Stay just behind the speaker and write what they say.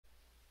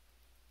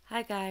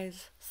Hi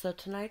guys, so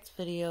tonight's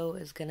video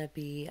is going to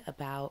be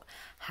about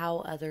how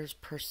others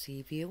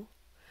perceive you,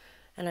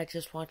 and I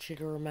just want you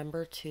to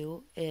remember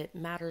too, it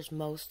matters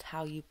most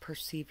how you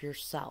perceive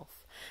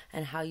yourself,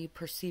 and how you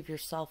perceive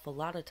yourself a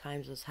lot of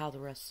times is how the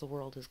rest of the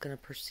world is going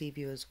to perceive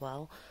you as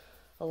well.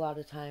 A lot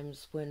of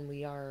times when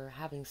we are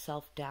having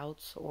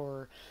self-doubts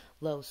or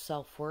low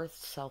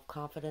self-worth,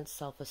 self-confidence,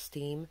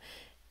 self-esteem,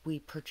 we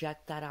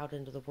project that out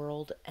into the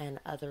world, and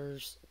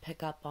others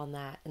pick up on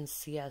that and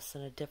see us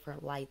in a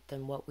different light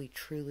than what we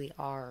truly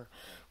are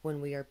when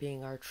we are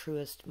being our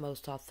truest,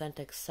 most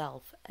authentic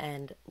self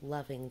and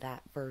loving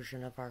that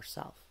version of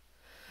ourself.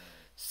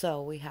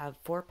 So we have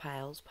 4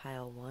 piles,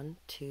 pile 1,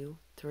 2,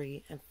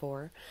 3, and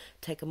 4.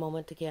 Take a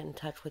moment to get in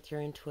touch with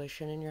your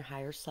intuition and your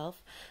higher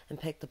self and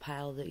pick the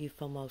pile that you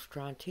feel most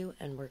drawn to,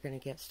 and we're going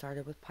to get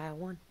started with pile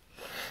 1.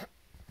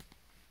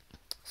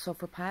 So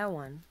for pile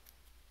 1,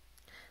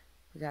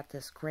 we got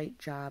this great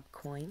job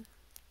coin,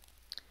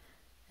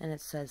 and it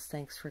says,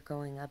 thanks for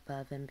going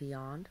above and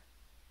beyond,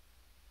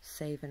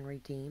 save and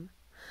redeem.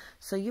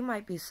 So you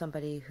might be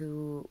somebody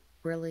who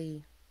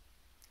really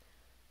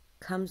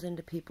comes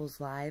into people's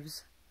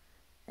lives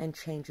and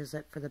changes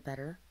it for the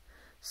better.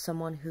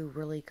 Someone who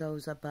really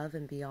goes above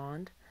and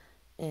beyond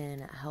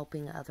in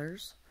helping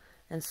others,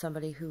 and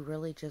somebody who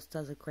really just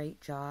does a great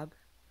job.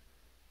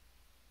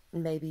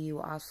 Maybe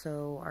you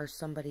also are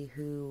somebody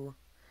who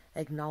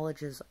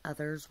acknowledges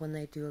others when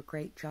they do a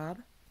great job.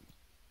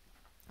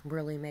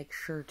 Really make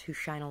sure to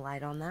shine a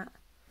light on that.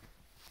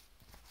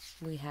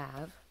 We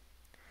have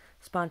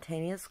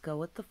spontaneous, go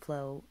with the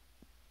flow,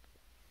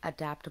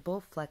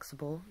 adaptable,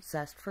 flexible,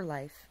 zest for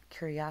life,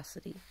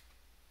 curiosity.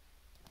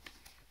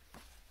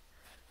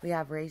 We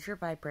have raise your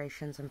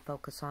vibrations and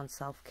focus on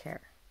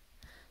self-care.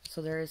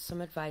 So there is some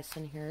advice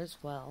in here as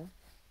well,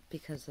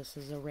 because this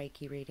is a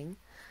Reiki reading,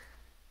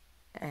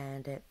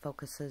 and it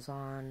focuses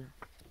on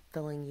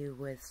filling you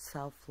with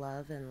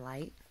self-love and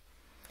light.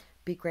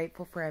 Be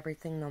grateful for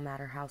everything, no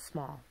matter how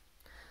small.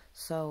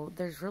 So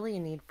there's really a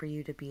need for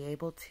you to be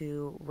able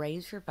to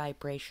raise your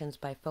vibrations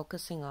by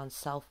focusing on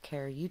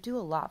self-care. You do a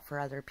lot for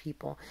other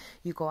people.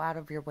 You go out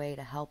of your way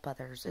to help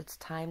others. It's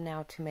time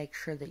now to make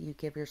sure that you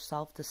give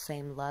yourself the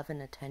same love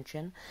and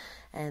attention,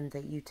 and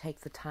that you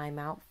take the time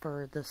out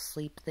for the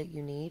sleep that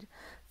you need,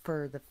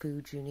 for the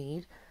food you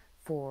need,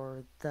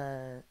 for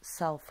the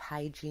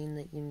self-hygiene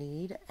that you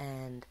need,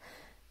 and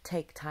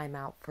take time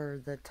out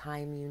for the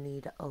time you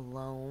need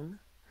alone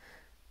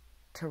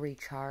to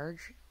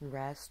recharge,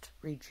 rest,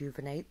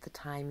 rejuvenate, the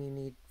time you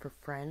need for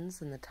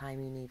friends and the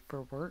time you need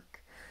for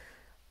work.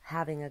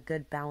 Having a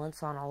good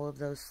balance on all of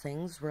those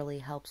things really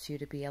helps you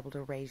to be able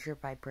to raise your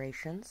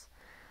vibrations.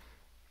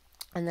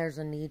 And there's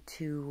a need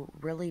to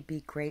really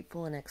be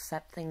grateful and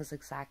accept things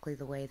exactly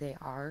the way they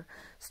are.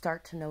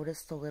 Start to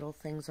notice the little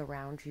things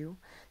around you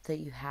that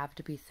you have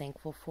to be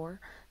thankful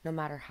for, no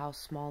matter how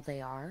small they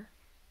are.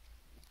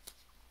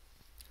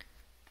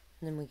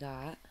 And then we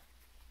got,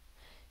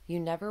 you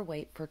never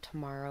wait for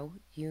tomorrow.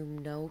 You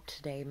know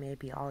today may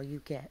be all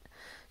you get.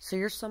 So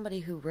you're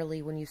somebody who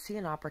really, when you see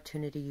an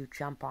opportunity, you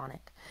jump on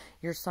it.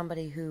 You're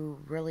somebody who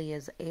really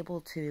is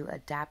able to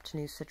adapt to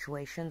new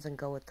situations and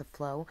go with the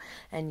flow.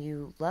 And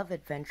you love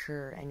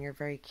adventure, and you're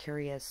very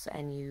curious,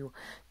 and you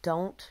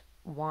don't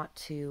want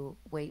to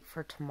wait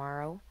for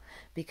tomorrow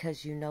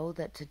because you know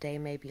that today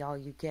may be all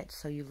you get.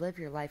 So you live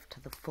your life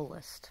to the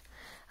fullest.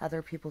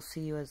 Other people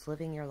see you as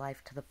living your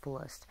life to the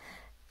fullest.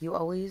 You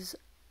always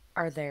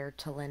are there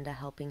to lend a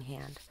helping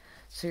hand.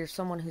 So you're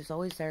someone who's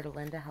always there to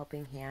lend a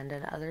helping hand,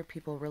 and other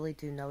people really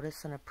do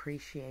notice and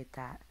appreciate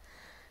that.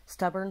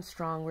 Stubborn,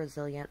 strong,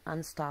 resilient,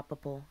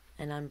 unstoppable,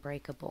 and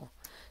unbreakable.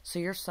 So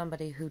you're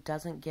somebody who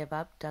doesn't give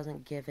up,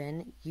 doesn't give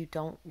in. You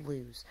don't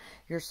lose.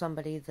 You're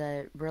somebody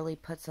that really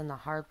puts in the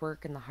hard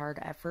work and the hard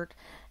effort,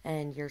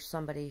 and you're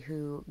somebody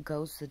who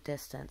goes the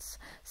distance.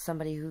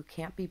 Somebody who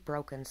can't be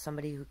broken,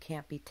 somebody who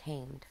can't be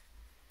tamed.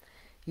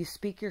 You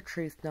speak your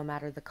truth no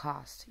matter the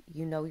cost.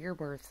 You know your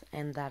worth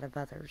and that of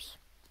others.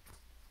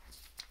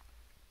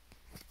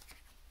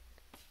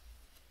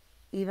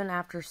 Even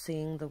after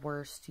seeing the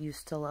worst, you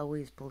still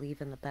always believe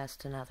in the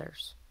best in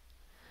others.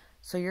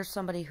 So you're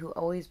somebody who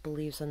always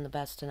believes in the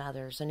best in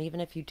others. And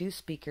even if you do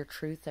speak your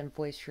truth and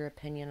voice your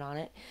opinion on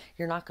it,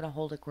 you're not going to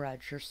hold a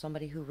grudge. You're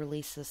somebody who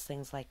releases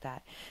things like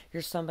that.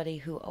 You're somebody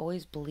who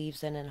always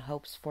believes in and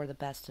hopes for the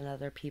best in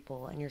other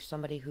people. And you're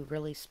somebody who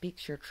really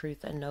speaks your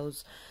truth and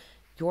knows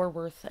your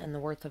worth and the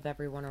worth of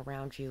everyone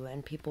around you,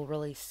 and people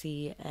really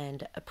see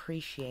and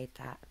appreciate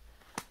that.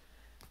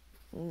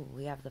 Ooh,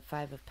 we have the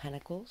 5 of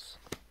Pentacles,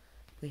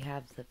 we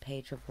have the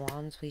Page of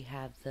Wands, we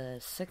have the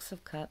 6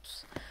 of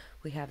Cups,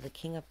 we have the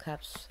King of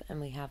Cups,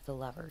 and we have the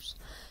Lovers.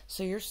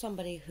 So you're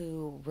somebody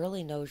who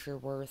really knows your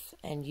worth,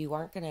 and you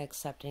aren't going to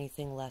accept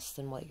anything less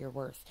than what you're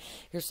worth.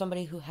 You're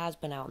somebody who has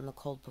been out in the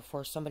cold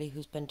before, somebody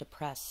who's been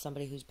depressed,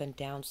 somebody who's been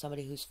down,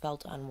 somebody who's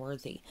felt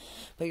unworthy.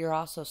 But you're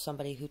also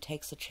somebody who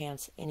takes a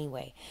chance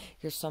anyway.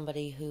 You're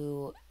somebody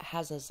who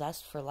has a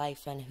zest for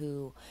life and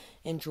who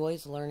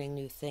enjoys learning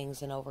new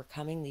things and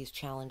overcoming these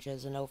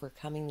challenges and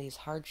overcoming these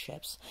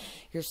hardships.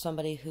 You're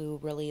somebody who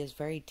really is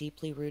very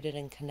deeply rooted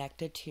and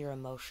connected to your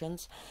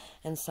emotions,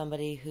 and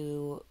somebody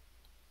who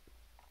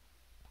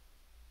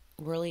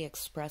really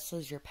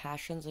expresses your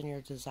passions and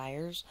your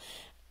desires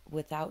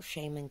without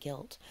shame and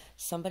guilt.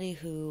 Somebody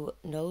who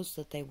knows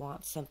that they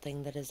want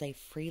something that is a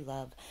free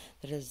love,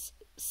 that is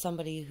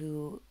somebody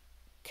who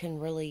can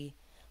really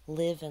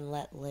live and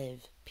let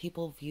live.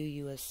 People view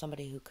you as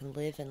somebody who can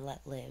live and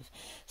let live.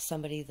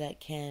 Somebody that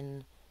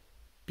can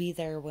be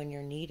there when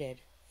you're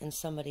needed, and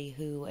somebody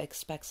who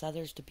expects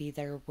others to be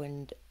there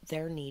when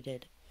they're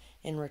needed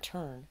in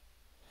return.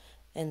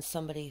 And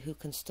somebody who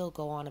can still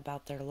go on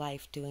about their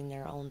life doing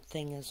their own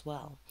thing as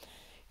well.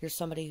 You're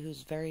somebody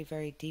who's very,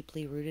 very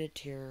deeply rooted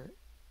to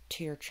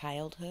your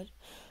childhood,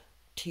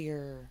 to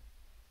your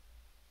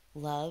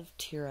love,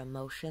 to your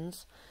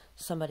emotions.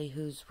 Somebody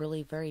who's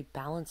really very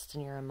balanced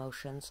in your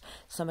emotions.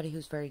 Somebody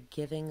who's very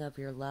giving of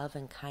your love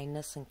and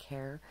kindness and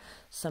care.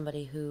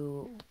 Somebody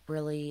who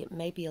really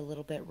may be a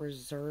little bit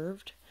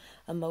reserved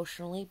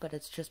emotionally, but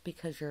it's just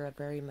because you're a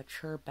very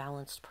mature,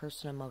 balanced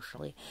person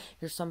emotionally.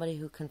 You're somebody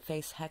who can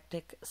face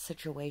hectic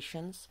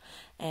situations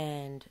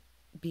and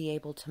be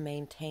able to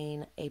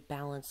maintain a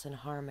balance and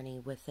harmony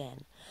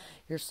within.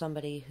 You're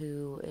somebody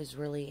who is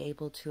really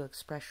able to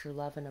express your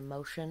love and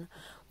emotion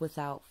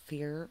without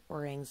fear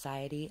or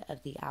anxiety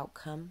of the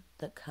outcome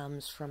that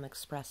comes from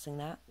expressing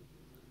that.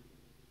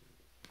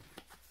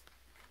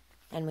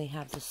 And we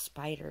have the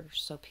spider,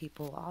 so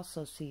people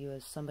also see you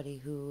as somebody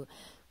who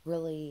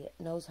really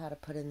knows how to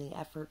put in the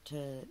effort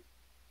to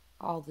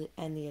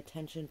and the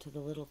attention to the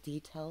little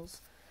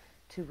details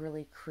to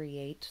really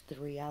create the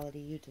reality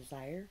you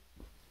desire.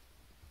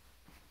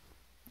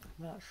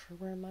 I'm not sure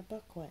where my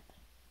book went.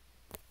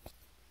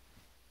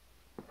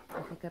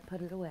 I think I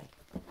put it away.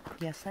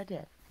 Yes, I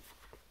did.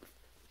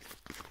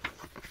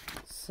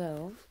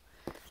 So,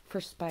 for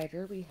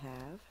spider, we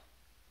have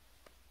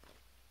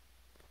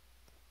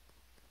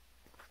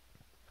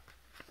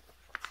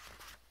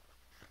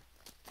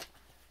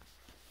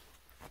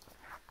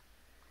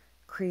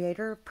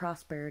creator of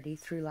prosperity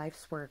through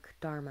life's work,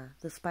 Dharma.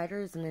 The spider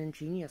is an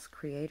ingenious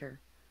creator.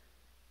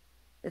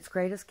 Its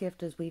greatest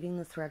gift is weaving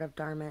the thread of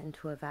Dharma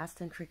into a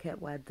vast,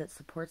 intricate web that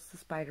supports the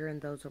spider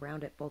and those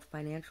around it, both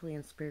financially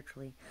and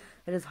spiritually.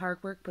 It is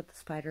hard work, but the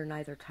spider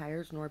neither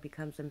tires nor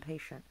becomes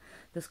impatient.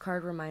 This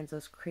card reminds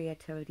us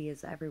creativity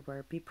is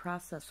everywhere. Be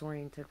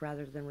process-oriented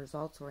rather than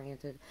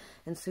results-oriented,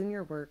 and soon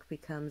your work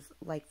becomes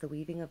like the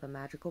weaving of a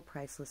magical,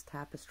 priceless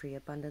tapestry.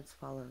 Abundance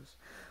follows.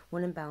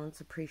 When in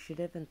balance,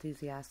 appreciative,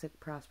 enthusiastic,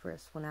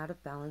 prosperous. When out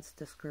of balance,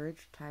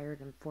 discouraged,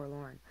 tired, and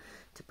forlorn.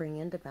 To bring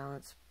into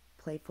balance,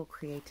 playful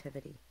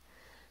creativity.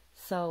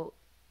 So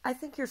I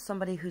think you're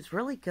somebody who's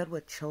really good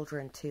with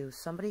children too.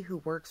 Somebody who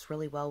works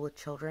really well with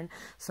children.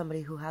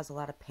 Somebody who has a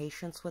lot of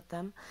patience with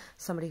them.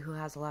 Somebody who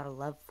has a lot of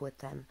love with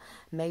them.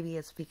 Maybe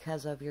it's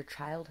because of your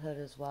childhood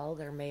as well.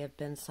 There may have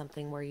been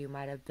something where you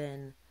might have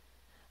been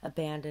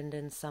abandoned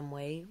in some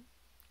way.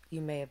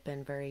 You may have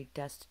been very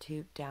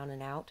destitute, down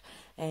and out,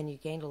 and you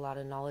gained a lot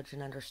of knowledge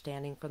and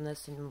understanding from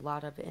this, and a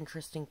lot of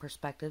interesting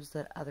perspectives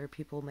that other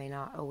people may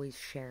not always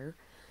share.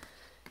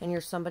 And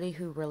you're somebody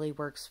who really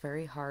works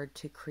very hard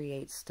to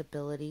create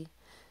stability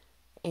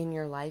in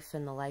your life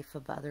and the life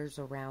of others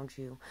around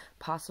you,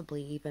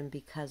 possibly even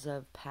because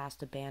of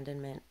past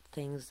abandonment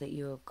things that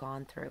you have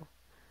gone through.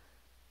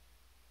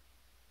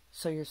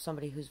 So you're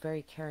somebody who's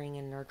very caring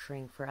and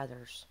nurturing for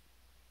others.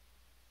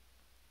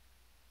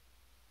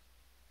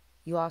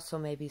 You also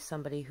may be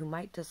somebody who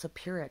might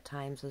disappear at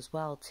times as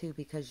well, too,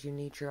 because you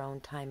need your own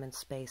time and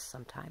space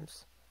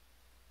sometimes.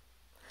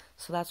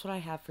 So that's what I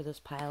have for this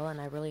pile,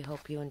 and I really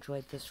hope you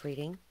enjoyed this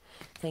reading.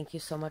 Thank you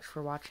so much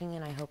for watching,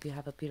 and I hope you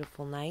have a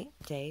beautiful night,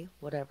 day,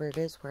 whatever it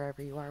is,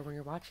 wherever you are when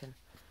you're watching.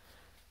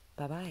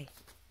 Bye-bye.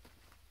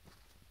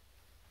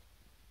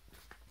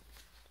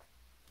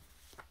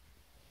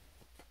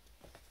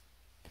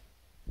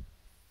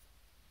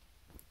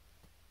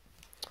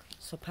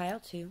 So pile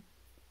 2.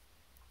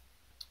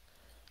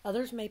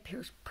 Others may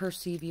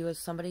perceive you as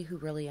somebody who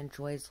really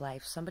enjoys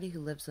life, somebody who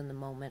lives in the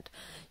moment.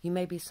 You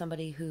may be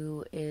somebody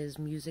who is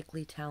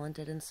musically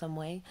talented in some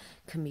way,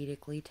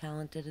 comedically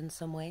talented in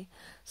some way,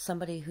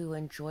 somebody who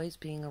enjoys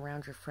being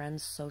around your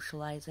friends,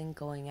 socializing,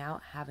 going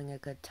out, having a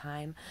good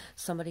time,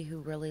 somebody who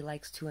really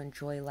likes to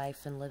enjoy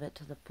life and live it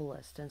to the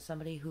fullest, and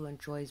somebody who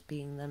enjoys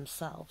being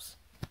themselves.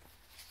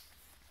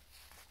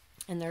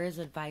 And there is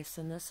advice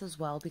in this as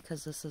well,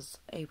 because this is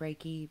a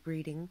Reiki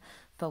reading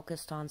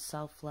focused on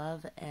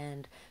self-love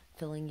and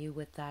filling you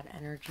with that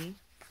energy.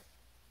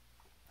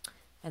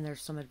 And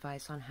there's some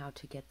advice on how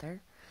to get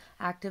there.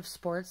 Active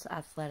sports,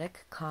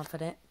 athletic,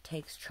 confident,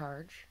 takes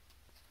charge.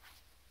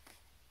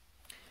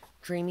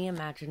 Dreamy,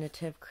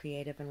 imaginative,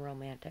 creative, and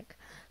romantic.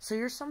 So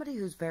you're somebody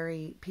who's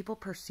people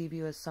perceive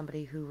you as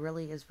somebody who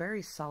really is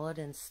very solid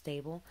and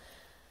stable.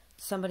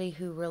 Somebody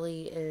who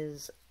really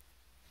is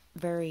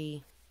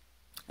very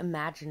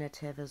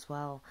imaginative as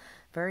well,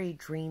 very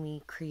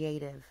dreamy,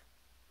 creative,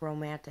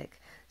 romantic,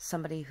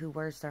 somebody who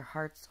wears their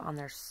hearts on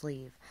their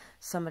sleeve,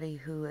 somebody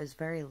who is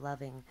very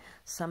loving,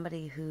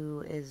 somebody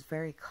who is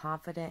very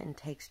confident and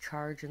takes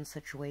charge in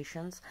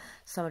situations,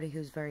 somebody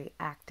who's very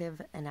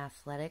active and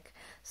athletic,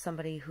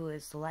 somebody who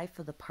is the life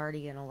of the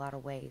party in a lot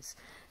of ways.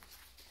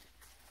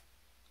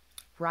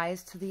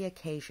 Rise to the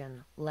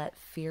occasion. Let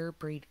fear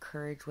breed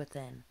courage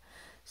within.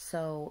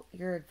 So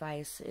your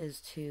advice is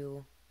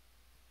to,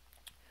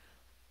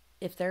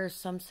 if there is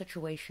some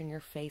situation you're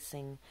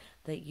facing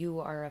that you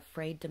are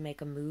afraid to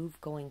make a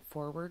move going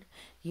forward,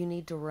 you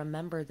need to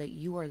remember that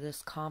you are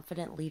this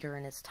confident leader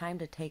and it's time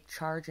to take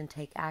charge and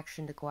take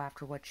action to go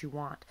after what you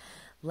want.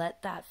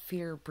 Let that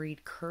fear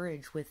breed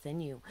courage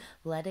within you.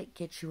 Let it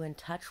get you in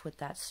touch with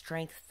that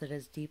strength that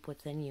is deep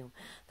within you.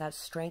 That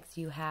strength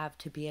you have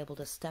to be able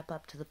to step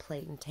up to the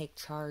plate and take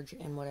charge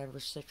in whatever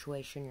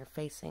situation you're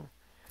facing.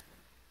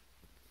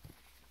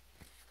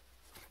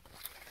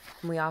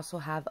 And we also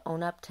have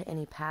own up to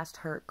any past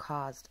hurt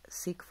caused,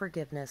 seek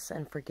forgiveness,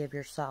 and forgive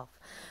yourself.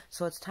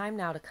 So it's time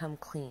now to come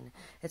clean.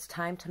 It's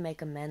time to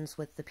make amends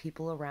with the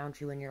people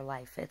around you in your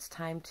life. It's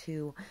time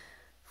to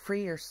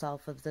free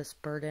yourself of this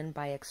burden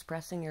by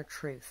expressing your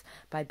truth,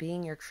 by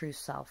being your true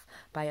self,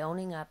 by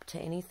owning up to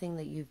anything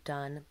that you've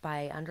done,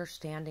 by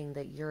understanding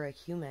that you're a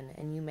human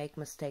and you make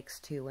mistakes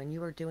too, and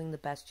you are doing the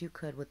best you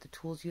could with the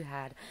tools you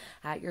had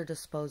at your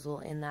disposal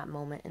in that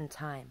moment in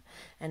time.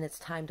 And it's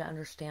time to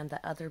understand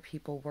that other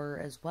people were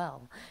as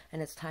well.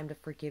 And it's time to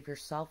forgive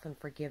yourself and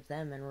forgive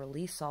them and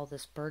release all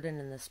this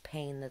burden and this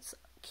pain that's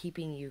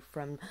keeping you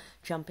from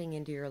jumping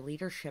into your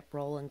leadership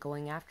role and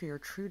going after your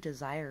true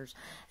desires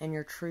and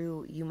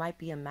you might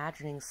be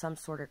imagining some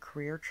sort of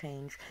career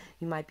change.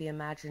 You might be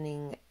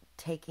imagining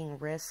taking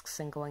risks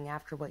and going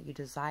after what you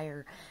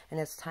desire, and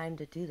it's time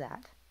to do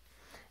that.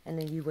 And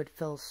then you would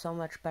feel so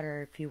much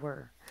better if you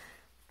were.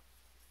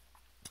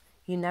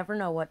 You never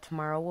know what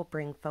tomorrow will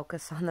bring.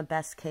 Focus on the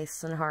best case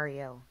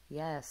scenario.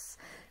 Yes.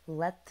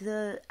 Let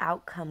the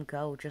outcome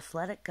go. Just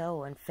let it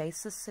go and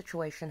face this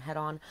situation head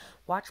on.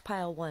 Watch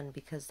pile 1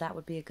 because that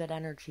would be a good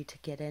energy to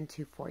get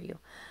into for you.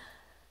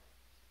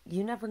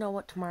 You never know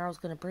what tomorrow's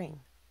going to bring.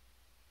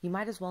 You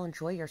might as well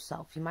enjoy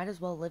yourself. You might as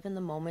well live in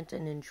the moment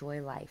and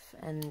enjoy life.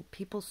 And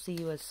people see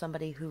you as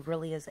somebody who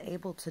really is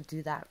able to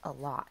do that a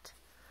lot.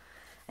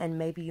 And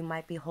maybe you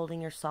might be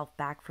holding yourself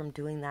back from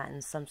doing that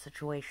in some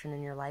situation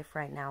in your life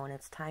right now, and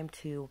it's time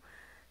to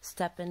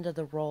step into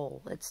the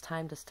role. It's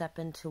time to step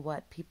into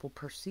what people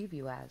perceive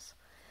you as.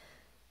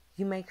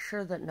 You make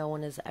sure that no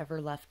one is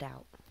ever left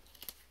out.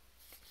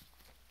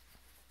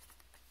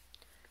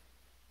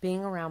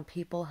 Being around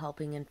people,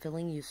 helping, and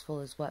feeling useful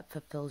is what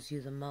fulfills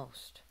you the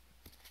most.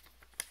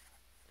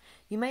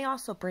 You may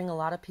also bring a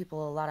lot of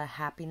people a lot of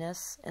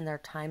happiness in their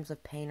times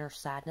of pain or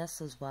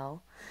sadness as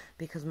well,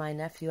 because my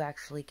nephew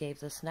actually gave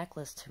this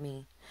necklace to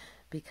me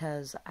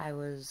because I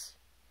was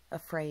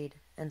afraid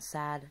and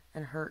sad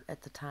and hurt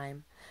at the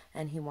time,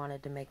 and he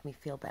wanted to make me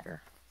feel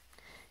better.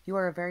 You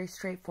are a very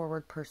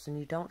straightforward person.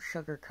 You don't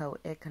sugarcoat.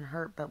 It can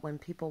hurt, but when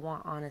people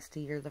want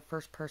honesty, you're the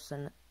first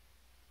person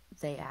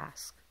they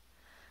ask.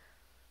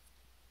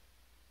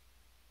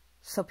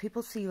 So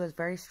people see you as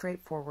very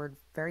straightforward,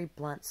 very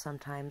blunt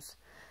sometimes,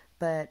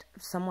 but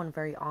someone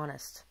very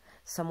honest,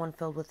 someone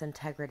filled with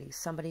integrity,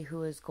 somebody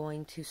who is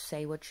going to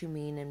say what you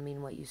mean and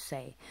mean what you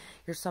say.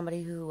 You're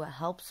somebody who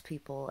helps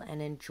people and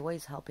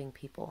enjoys helping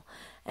people,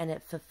 and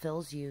it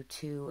fulfills you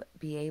to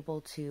be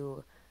able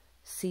to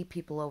see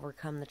people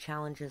overcome the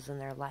challenges in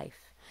their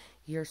life.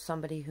 You're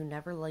somebody who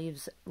never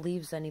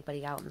leaves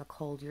anybody out in the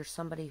cold. You're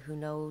somebody who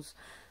knows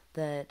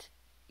that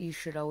you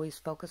should always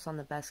focus on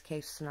the best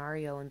case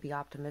scenario and be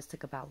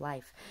optimistic about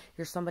life.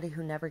 You're somebody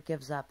who never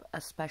gives up,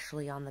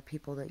 especially on the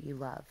people that you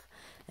love.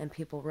 And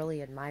people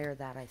really admire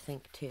that, I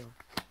think, too.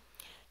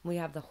 We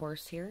have the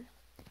horse here.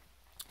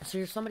 So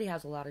you're somebody who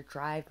has a lot of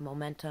drive,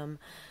 momentum,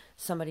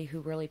 somebody who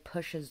really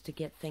pushes to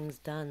get things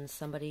done,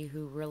 somebody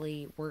who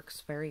really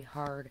works very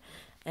hard,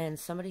 and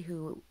somebody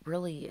who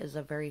really is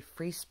a very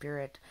free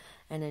spirit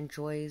and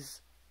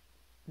enjoys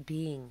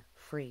being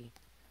free.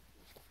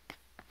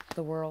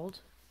 The World,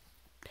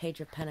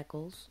 Page of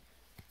Pentacles,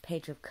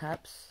 Page of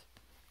Cups,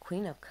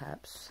 Queen of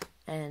Cups,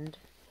 and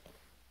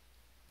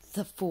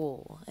the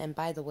Fool. And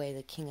by the way,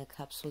 the King of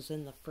Cups was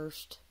in the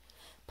first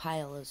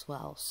pile as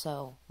well.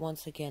 So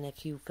once again,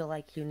 if you feel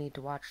like you need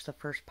to watch the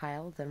first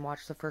pile, then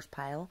watch the first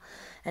pile.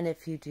 And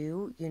if you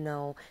do, you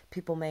know,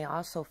 people may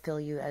also feel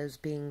you as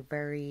being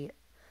very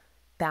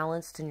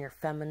balanced in your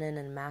feminine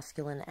and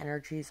masculine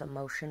energies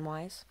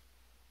emotion-wise.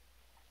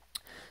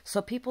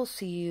 So people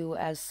see you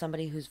as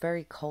somebody who's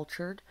very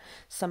cultured,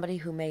 somebody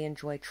who may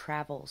enjoy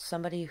travel,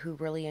 somebody who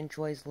really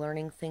enjoys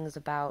learning things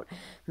about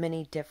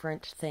many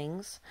different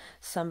things,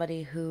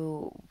 somebody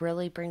who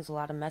really brings a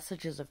lot of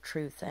messages of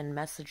truth and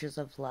messages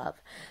of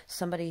love,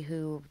 somebody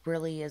who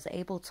really is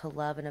able to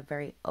love in a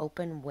very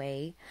open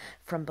way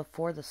from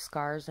before the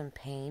scars and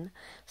pain,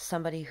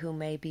 somebody who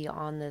may be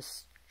on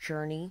this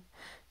journey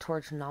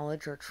towards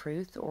knowledge or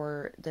truth,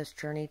 or this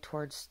journey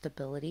towards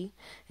stability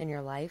in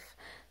your life.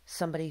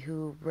 somebody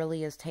who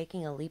really is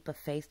taking a leap of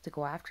faith to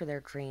go after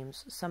their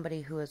dreams,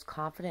 somebody who is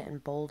confident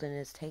and bold and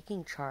is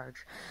taking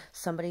charge,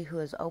 somebody who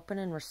is open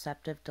and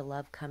receptive to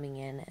love coming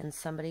in, and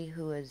somebody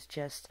who is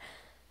just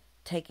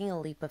taking a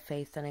leap of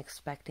faith and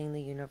expecting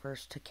the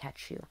universe to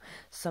catch you.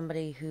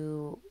 Somebody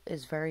who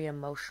is very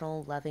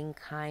emotional, loving,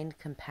 kind,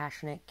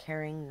 compassionate,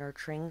 caring,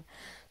 nurturing.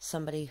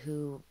 Somebody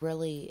who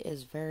really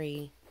is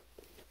very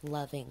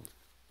loving.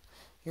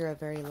 You're a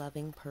very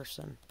loving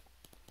person.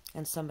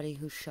 And somebody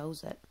who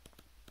shows it.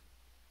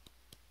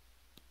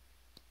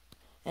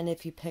 And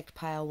if you picked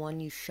pile 1,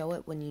 you show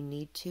it when you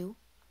need to.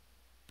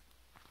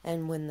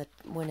 And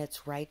when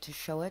it's right to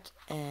show it,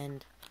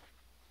 and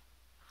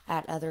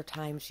at other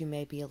times, you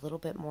may be a little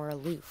bit more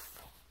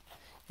aloof.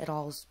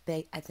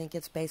 I think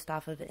it's based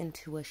off of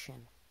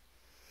intuition.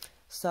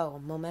 So,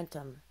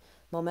 momentum.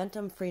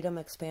 Momentum, freedom,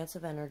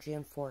 expansive energy,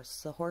 and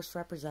force. The horse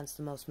represents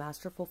the most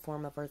masterful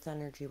form of earth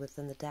energy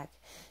within the deck.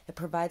 It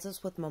provides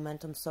us with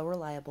momentum so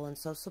reliable and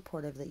so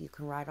supportive that you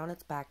can ride on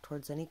its back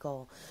towards any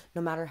goal,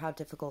 no matter how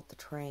difficult the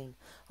terrain.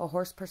 A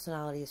horse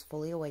personality is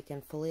fully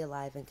awakened, fully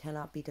alive, and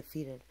cannot be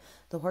defeated.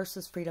 The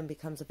horse's freedom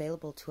becomes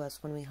available to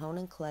us when we hone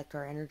and collect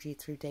our energy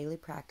through daily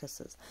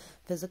practices.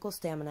 Physical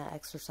stamina,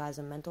 exercise,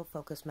 and mental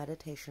focus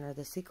meditation are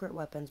the secret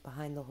weapons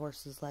behind the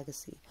horse's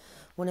legacy.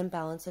 When in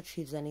balance,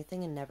 achieves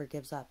anything and never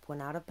gives up.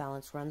 When out of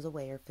balance, runs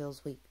away or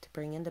feels weak. To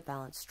bring into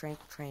balance,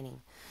 strength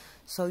training.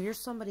 So you're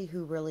somebody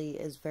who really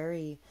is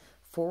very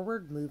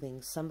forward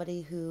moving,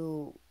 somebody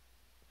who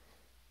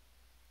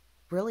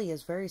really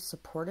is very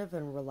supportive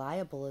and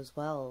reliable as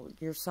well.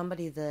 You're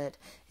somebody that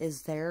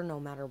is there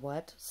no matter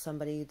what,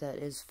 somebody that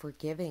is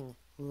forgiving,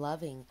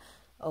 loving,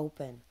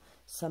 open,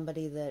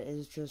 somebody that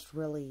is just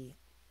really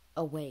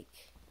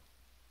awake.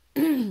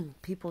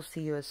 People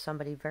see you as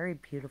somebody very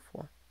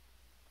beautiful.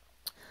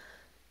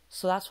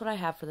 So that's what I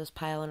have for this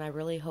pile, and I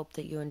really hope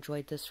that you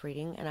enjoyed this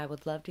reading, and I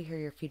would love to hear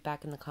your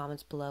feedback in the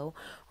comments below,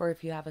 or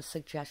if you have a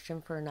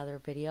suggestion for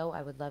another video,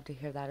 I would love to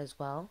hear that as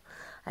well.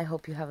 I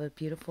hope you have a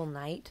beautiful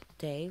night,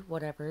 day,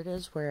 whatever it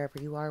is,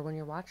 wherever you are when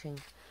you're watching.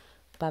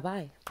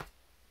 Bye-bye.